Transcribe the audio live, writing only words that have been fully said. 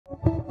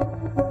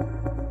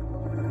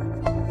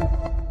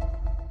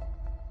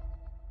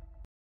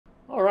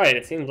Alright,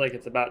 it seems like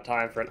it's about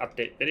time for an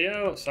update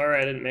video.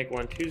 Sorry I didn't make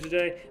one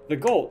Tuesday. The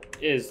goal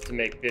is to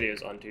make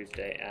videos on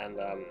Tuesday and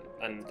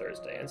on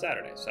Thursday and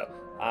Saturday. So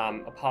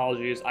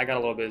apologies, I got a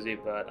little busy,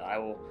 but I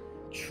will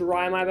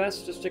try my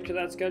best to stick to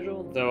that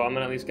schedule, though I'm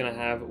at least going to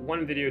have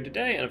one video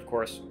today and of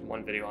course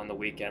one video on the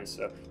weekend,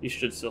 so you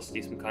should still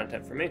see some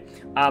content from me.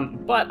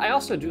 But I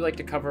also do like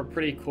to cover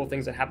pretty cool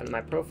things that happen in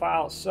my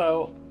profile,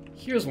 so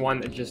here's one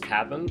that just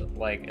happened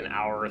like an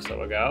hour or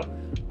so ago.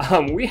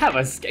 We have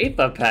a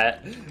Skatha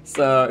pet,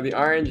 so the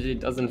RNG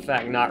does in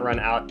fact not run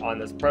out on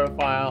this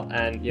profile,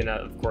 and you know,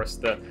 of course,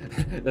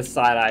 the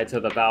side eye to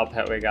the bow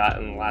pet we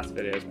got in the last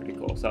video is pretty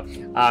cool. So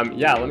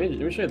yeah, let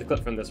me show you the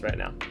clip from this right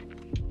now.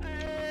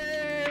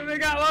 Hey, we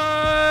got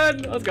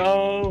one! Let's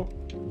go!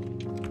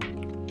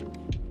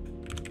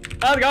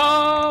 Let's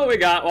go! We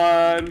got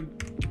one!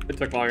 It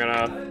took long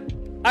enough.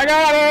 I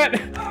got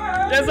it!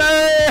 Yes,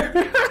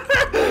 sir!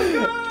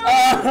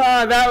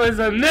 That was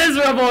a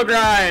miserable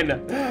grind!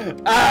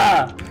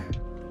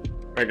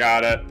 We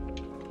got it.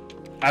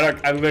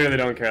 I literally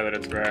don't care that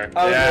it's rare.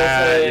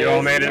 Yeah, you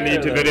all made a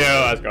YouTube video.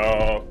 Let's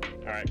go.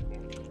 Alright,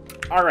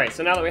 cool. Alright,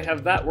 so now that we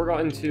have that, we're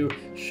going to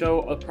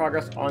show a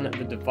progress on the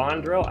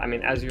Devon drill. I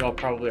mean, as you all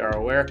probably are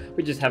aware,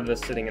 we just have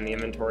this sitting in the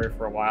inventory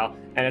for a while,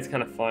 and it's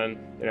kind of fun,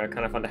 you know,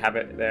 kind of fun to have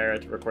it there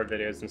to record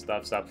videos and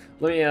stuff. So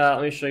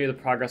let me show you the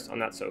progress on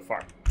that so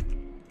far.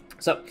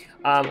 So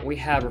we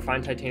have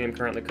refined titanium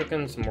currently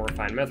cooking, some more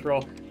refined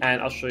mithril,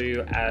 and I'll show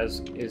you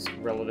as is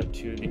relevant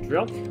to the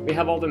drill. We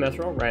have all the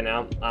mithril right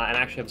now, and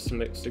actually have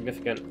some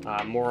significant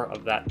more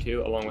of that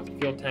too, along with the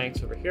fuel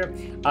tanks over here.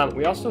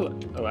 We also,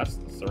 oh, that's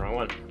the wrong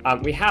one.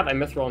 We have a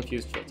mithril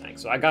infused fuel tank,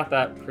 so I got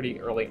that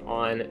pretty early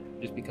on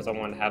just because I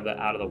wanted to have that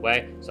out of the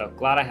way. So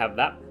glad I have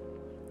that.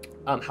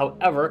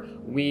 However,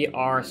 we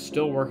are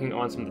still working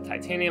on some of the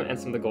titanium and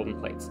some of the golden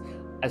plates.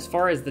 As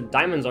far as the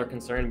diamonds are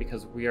concerned,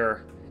 because we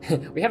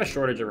have a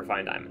shortage of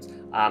refined diamonds.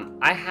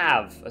 I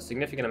have a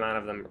significant amount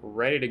of them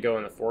ready to go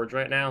in the forge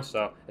right now,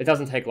 so it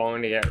doesn't take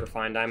long to get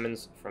refined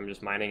diamonds from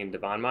just mining in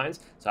Devon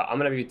mines. So I'm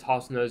going to be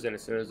tossing those in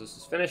as soon as this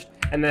is finished,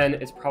 and then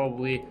it's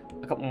probably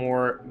a couple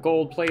more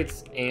gold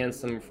plates and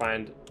some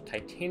refined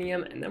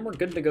titanium, and then we're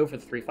good to go for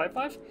the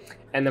 355,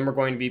 and then we're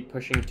going to be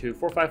pushing to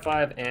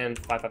 455 and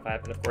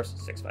 555 and of course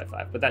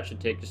 655, but that should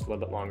take just a little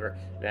bit longer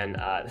than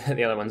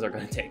the other ones are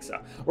going to take. So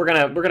we're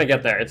gonna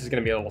get there. It's just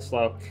going to be a little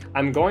slow.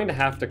 I'm going to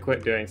have to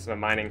quit doing some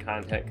mining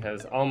content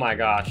because oh my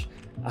gosh,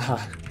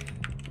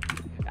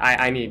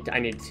 I need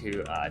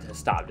to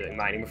stop doing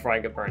mining before I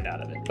get burned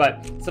out of it.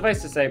 But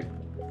suffice to say,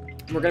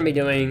 we're going to be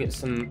doing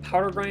some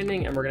powder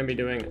grinding, and we're going to be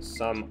doing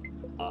some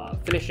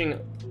finishing.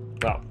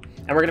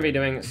 And we're going to be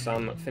doing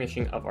some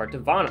finishing of our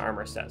Devon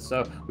armor set.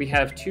 So we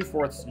have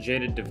 2/4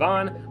 jaded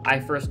Devon. I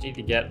first need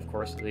to get, of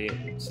course, the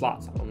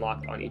slots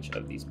unlocked on each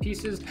of these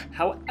pieces.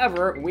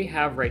 However, we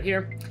have right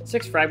here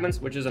 6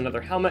 fragments, which is another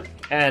helmet,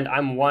 and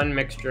I'm one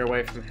mixture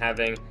away from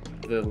having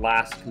the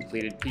last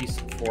completed piece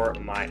for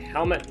my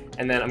helmet,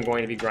 and then I'm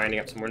going to be grinding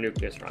up some more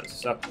nucleus runs.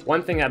 So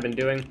one thing I've been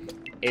doing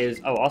is,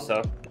 oh,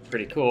 also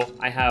pretty cool,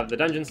 I have the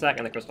dungeon sack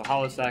and the crystal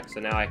hollow sack, so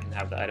now I can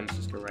have the items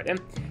just go right in.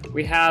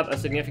 We have a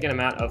significant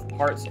amount of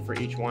parts for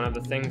each one of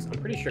the things. I'm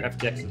pretty sure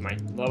FTX is my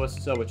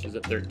lowest still, which is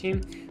at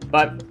 13,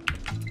 but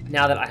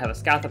now that I have a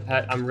Skatha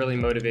pet, I'm really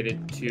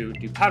motivated to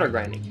do powder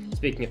grinding.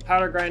 Speaking of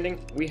powder grinding,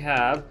 we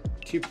have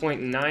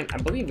 2.9, I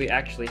believe we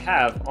actually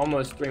have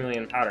almost 3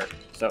 million powder,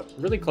 so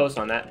really close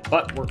on that,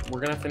 but we're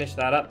gonna finish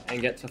that up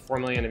and get to 4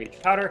 million of each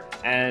powder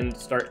and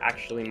start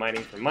actually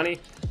mining for money.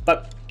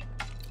 But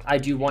I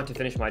do want to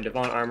finish my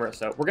Devon armor,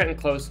 so we're getting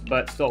close,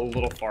 but still a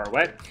little far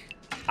away.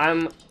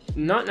 I'm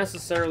not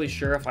necessarily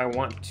sure if I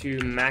want to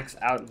max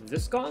out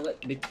this gauntlet,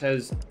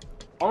 because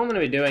all I'm going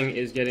to be doing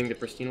is getting the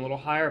pristine a little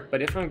higher,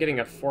 but if I'm getting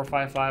a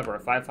 455 or a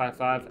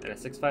 555 and a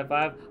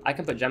 655, I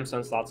can put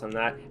gemstone slots on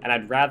that, and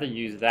I'd rather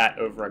use that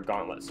over a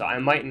gauntlet. So I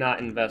might not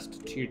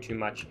invest too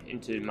much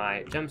into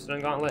my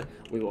gemstone gauntlet.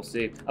 We will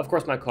see. Of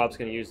course, my co-op's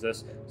going to use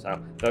this,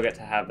 so they'll get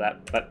to have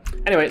that. But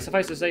anyway,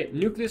 suffice to say,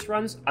 nucleus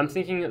runs. I'm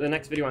thinking the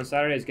next video on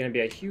Saturday is going to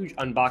be a huge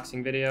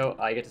unboxing video.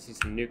 I get to see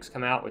some nukes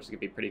come out, which is going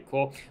to be pretty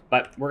cool.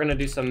 But we're going to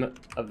do some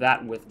of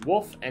that with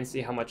Wolf and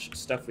see how much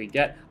stuff we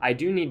get. I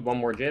do need one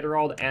more Jade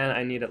Emerald, and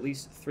I need at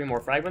least 3 more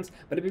fragments,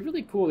 but it'd be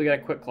really cool to get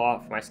a quick claw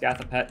for my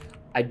Skatha pet.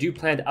 I do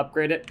plan to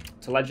upgrade it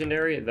to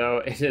legendary, though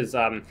it is,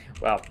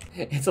 well,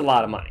 it's a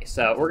lot of money.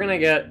 So we're gonna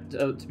get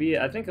to be,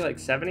 I think, like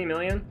 70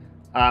 million.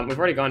 We've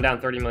already gone down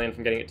 30 million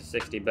from getting it to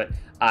 60, but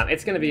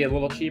it's going to be a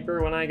little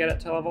cheaper when I get it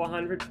to level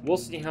 100. We'll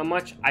see how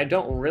much. I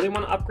don't really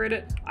want to upgrade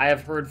it. I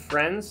have heard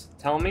friends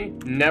tell me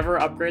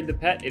never upgrade the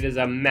pet. It is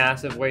a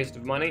massive waste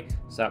of money,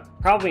 so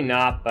probably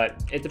not,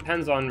 but it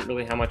depends on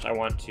really how much I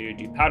want to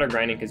do powder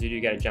grinding, because you do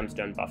get a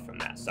gemstone buff from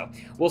that. So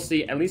we'll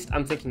see. At least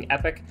I'm thinking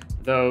epic,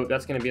 though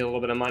that's going to be a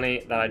little bit of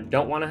money that I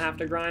don't want to have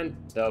to grind,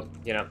 though,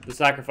 you know, the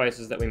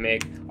sacrifices that we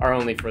make are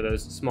only for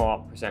those small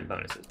percent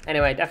bonuses.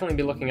 Anyway, definitely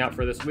be looking out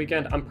for this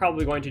weekend. I'm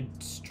probably going to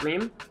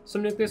stream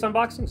some Nucleus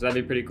unboxings, so that'd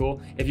be pretty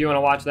cool. If you want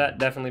to watch that,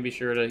 definitely be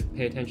sure to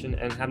pay attention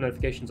and have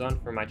notifications on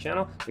for my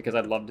channel, because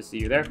I'd love to see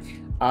you there.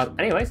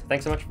 Anyways,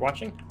 thanks so much for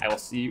watching. I will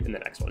see you in the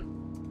next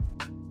one.